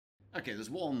Okay, there's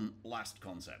one last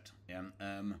concept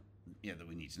that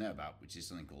we need to know about, which is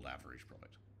something called average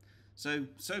product. So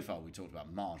far we talked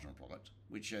about marginal product,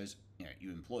 which shows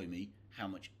you employ me, how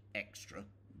much extra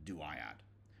do I add?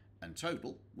 And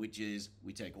total, which is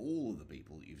we take all of the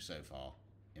people that you've so far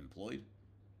employed,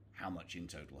 how much in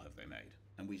total have they made?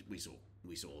 And we saw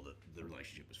that the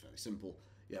relationship was fairly simple.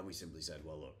 Yeah, we simply said,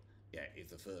 well, look, if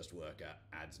the first worker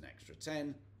adds an extra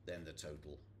 10, then the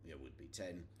total would be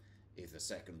 10. If the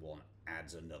second one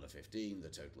adds another 15, the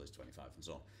total is 25 and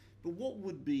so on. But what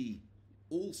would be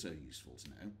also useful to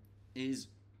know is,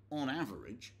 on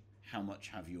average, how much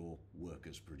have your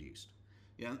workers produced?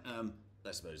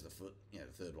 Let's suppose the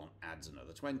third one adds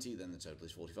another 20, then the total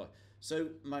is 45. So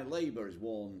my labour is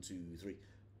 1, 2, 3.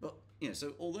 But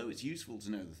so although it's useful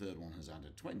to know the third one has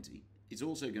added 20, it's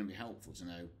also going to be helpful to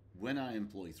know when I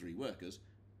employ 3 workers,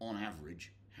 on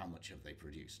average, how much have they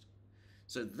produced?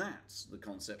 So that's the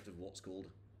concept of what's called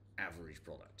average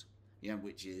product,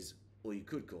 which is, or you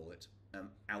could call it,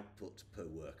 output per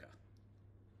worker.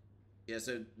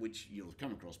 So which you'll have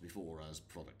come across before as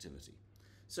productivity.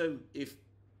 So if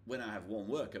when I have 1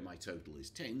 worker, my total is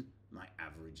 10, my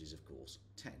average is of course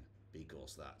 10,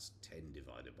 because that's 10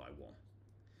 divided by 1.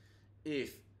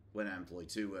 If when I employ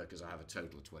 2 workers, I have a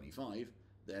total of 25,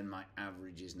 then my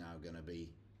average is now going to be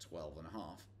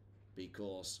 12.5,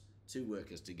 because 2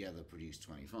 workers together produce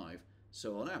 25,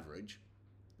 so on average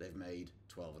they've made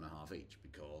 12.5 each,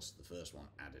 because the first one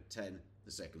added 10,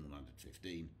 the second one added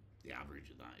 15, the average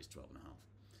of that is 12.5.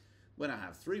 When I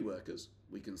have 3 workers,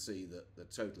 we can see that the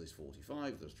total is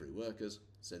 45, there's 3 workers,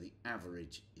 so the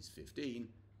average is 15,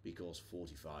 because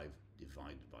 45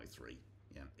 divided by 3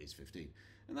 is 15.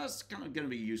 And that's kind of going to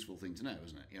be a useful thing to know,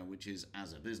 isn't it? Which is,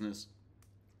 as a business,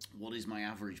 what is my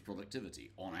average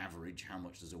productivity? On average, how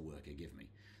much does a worker give me?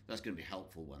 That's going to be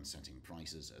helpful when setting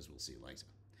prices, as we'll see later.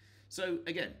 So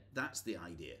again, that's the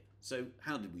idea. So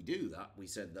how did we do that? We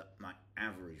said that my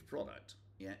average product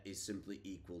is simply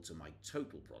equal to my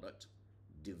total product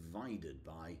divided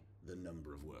by the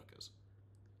number of workers,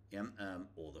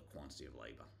 or the quantity of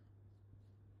labour.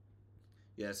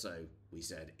 So we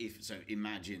said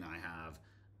imagine I have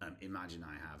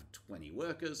 20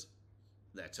 workers,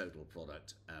 their total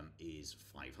product is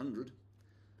 500.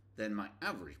 Then my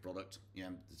average product,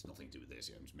 there's nothing to do with this,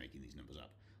 I'm just making these numbers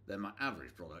up. Then my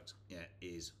average product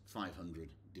is 500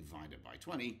 divided by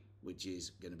 20, which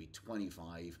is going to be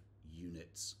 25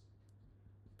 units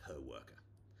per worker.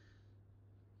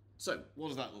 So what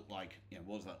does that look like?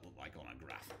 What does that look like on a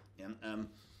graph?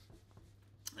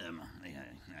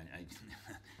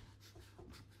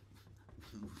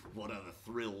 What other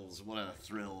thrills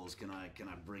can I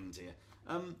bring to you?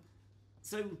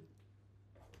 So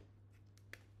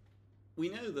we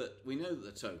know that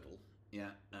the total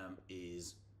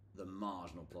is the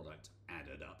marginal product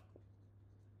added up,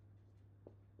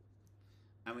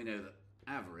 and we know that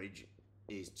average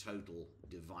is total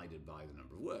divided by the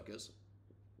number of workers.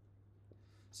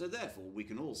 So therefore we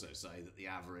can also say that the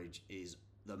average is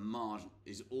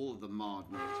all of the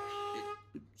marginals.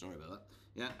 Sorry about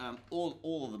that.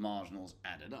 All of the marginals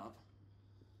added up.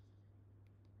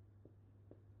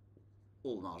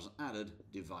 All the marginals added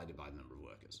divided by the number of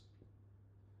workers.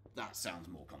 That sounds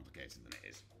more complicated than it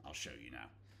is. I'll show you now.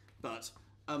 But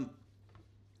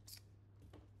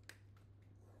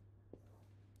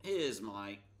here's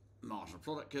my marginal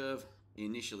product curve.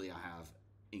 Initially I have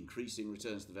increasing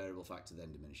returns to the variable factor,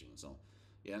 then diminishing and so on.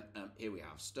 Here we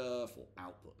have stuff or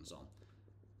output and so on.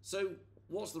 So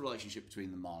what's the relationship between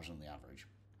the margin and the average?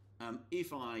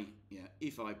 If I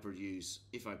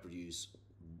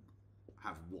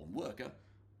have 1 worker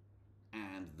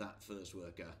and that first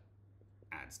worker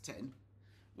adds 10,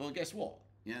 well, guess what?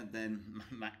 Then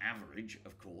my average,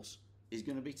 of course, is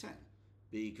going to be 10,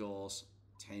 because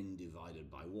 10 divided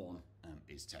by 1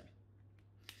 is 10.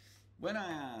 When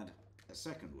I add a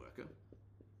second worker,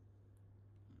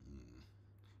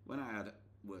 when I add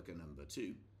worker number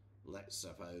 2, let's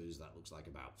suppose that looks like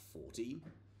about 14.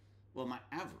 Well, my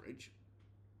average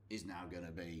is now going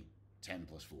to be 10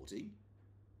 plus 14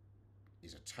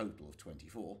 is a total of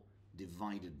 24,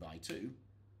 divided by 2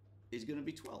 is going to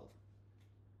be 12.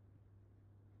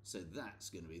 So that's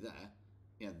going to be there.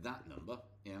 That number,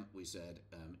 we said,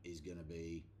 is going to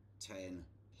be 10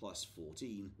 plus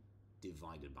 14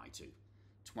 divided by 2.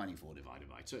 24 divided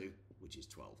by 2, which is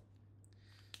 12.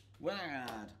 When I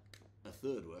add a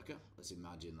third worker, let's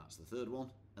imagine that's the third one,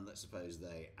 and let's suppose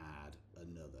they add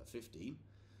another 15,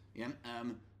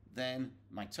 then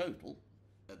my total,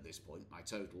 at this point, my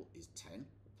total is 10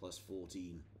 plus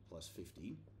 14 plus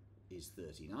 15 is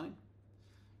 39.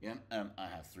 I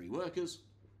have 3 workers.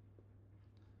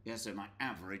 So my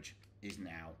average is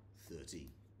now 13.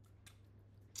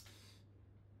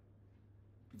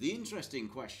 The interesting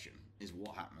question is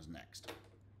what happens next.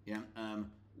 Yeah,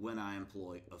 when I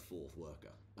employ a fourth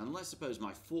worker. And let's suppose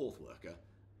my fourth worker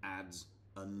adds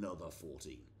another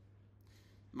 14.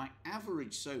 My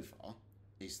average so far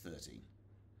is 13.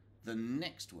 The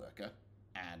next worker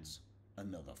adds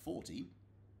another 14.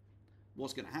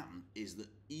 What's going to happen is that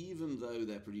even though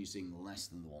they're producing less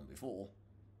than the one before,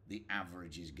 the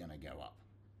average is going to go up.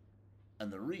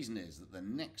 And the reason is that the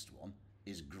next one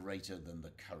is greater than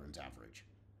the current average.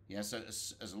 Yeah, so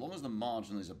as long as the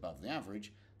marginal is above the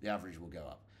average will go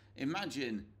up.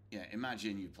 Imagine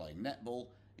you play netball,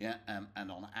 yeah,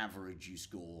 and on average you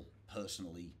score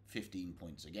personally 15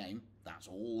 points a game. That's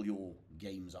all your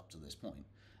games up to this point.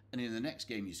 And in the next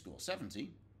game you score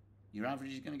 70, your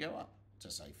average is going to go up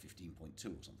to say 15.2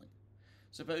 or something.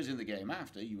 Suppose in the game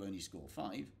after you only score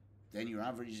 5, then your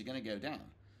average is going to go down.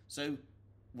 So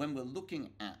when we're looking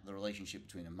at the relationship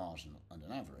between a marginal and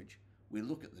an average, we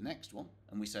look at the next one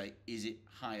and we say, is it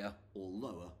higher or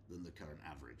lower than the current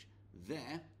average?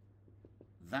 There,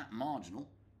 that marginal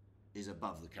is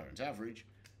above the current average,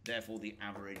 therefore the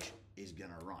average is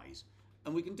going to rise.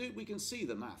 And we can see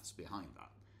the maths behind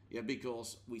that. Yeah,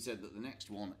 because we said that the next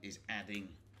one is adding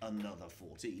another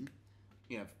 14.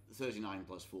 Yeah, 39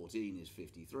 plus 14 is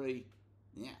 53.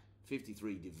 Yeah,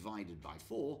 53 divided by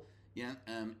 4, yeah,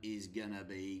 is going to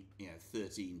be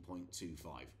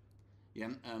 13.25. Yeah,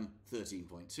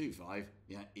 13.25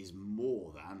 is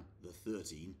more than the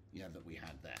 13 that we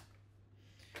had there.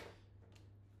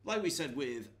 Like we said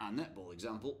with our netball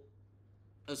example,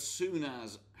 as soon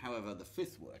as, however, the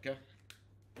fifth worker,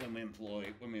 when we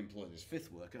employ this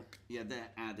fifth worker,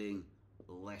 they're adding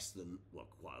less than, well,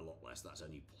 quite a lot less. That's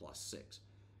only plus 6,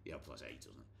 plus 8,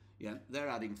 isn't it? Yeah, they're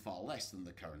adding far less than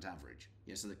the current average.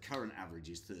 Yeah, so the current average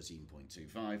is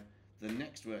 13.25. The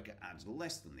next worker adds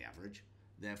less than the average.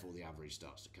 Therefore, the average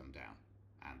starts to come down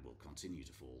and will continue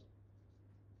to fall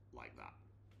like that.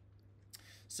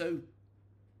 So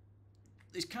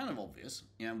it's kind of obvious,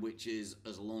 which is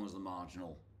as long as the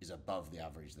marginal is above the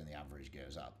average, then the average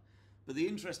goes up. But the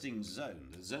interesting zone,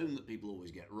 the zone that people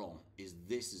always get wrong, is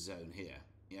this zone here,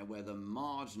 where the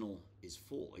marginal is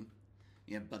falling,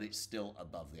 but it's still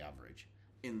above the average.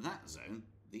 In that zone,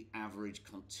 the average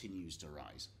continues to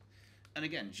rise. And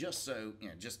again, just so,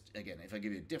 if I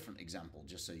give you a different example,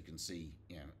 just so you can see,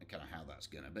 kind of how that's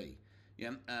going to be.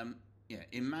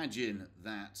 Imagine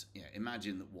that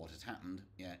what had happened,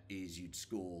 is you'd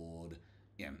scored,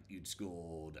 I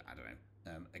don't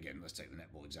know, again, let's take the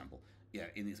netball example.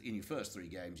 In your first 3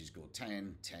 games, you scored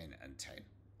 10, 10, and 10.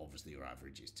 Obviously, your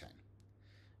average is 10.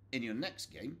 In your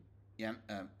next game,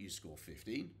 you score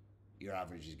 15, your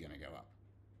average is going to go up.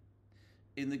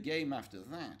 In the game after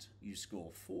that, you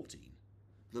score 14.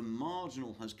 The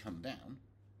marginal has come down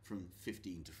from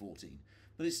 15 to 14,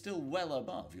 but it's still well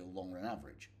above your long-run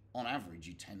average. On average,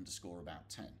 you tend to score about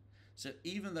 10. So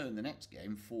even though in the next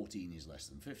game 14 is less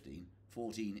than 15,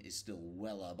 14 is still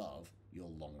well above your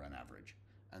long-run average.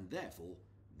 And therefore,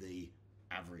 the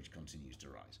average continues to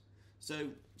rise. So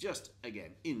just,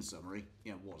 again, in summary,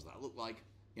 what does that look like?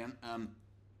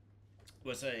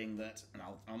 We're saying that, and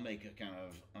I'll make a kind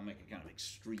of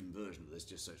extreme version of this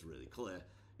just so it's really clear.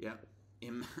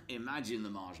 Imagine the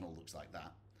marginal looks like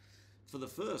that. For the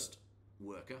first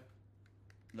worker,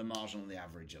 the marginal and the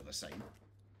average are the same.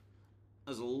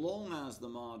 As long as the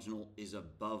marginal is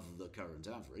above the current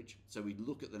average, so we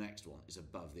look at the next one, it's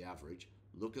above the average.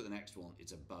 Look at the next one,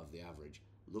 it's above the average.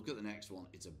 Look at the next one,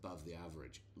 it's above the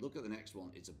average. Look at the next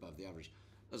one, it's above the average.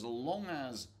 As long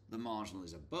as the marginal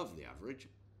is above the average,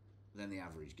 then the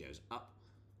average goes up.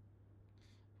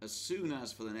 As soon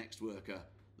as for the next worker,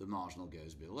 the marginal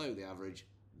goes below the average,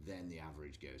 then the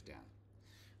average goes down.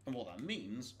 And what that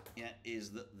means is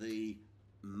that the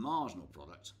marginal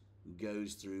product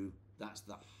goes through, that's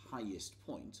the highest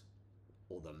point,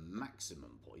 or the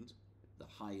maximum point, the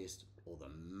highest or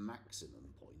the maximum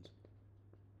point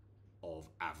of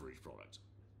average product.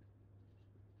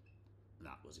 And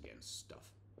that was, again, stuff.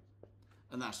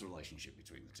 And that's the relationship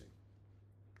between the two.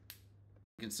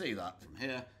 You can see that from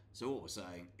here. So what we're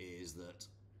saying is that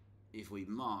if we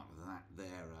mark that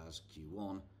there as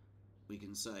Q1, we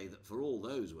can say that for all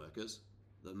those workers,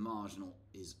 the marginal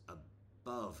is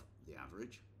above the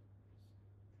average.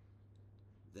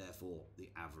 Therefore, the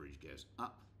average goes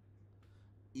up,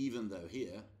 even though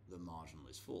here the marginal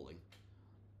is falling.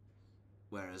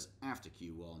 Whereas after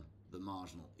Q1, the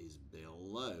marginal is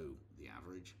below the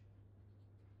average.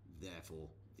 Therefore,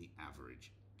 the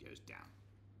average goes down.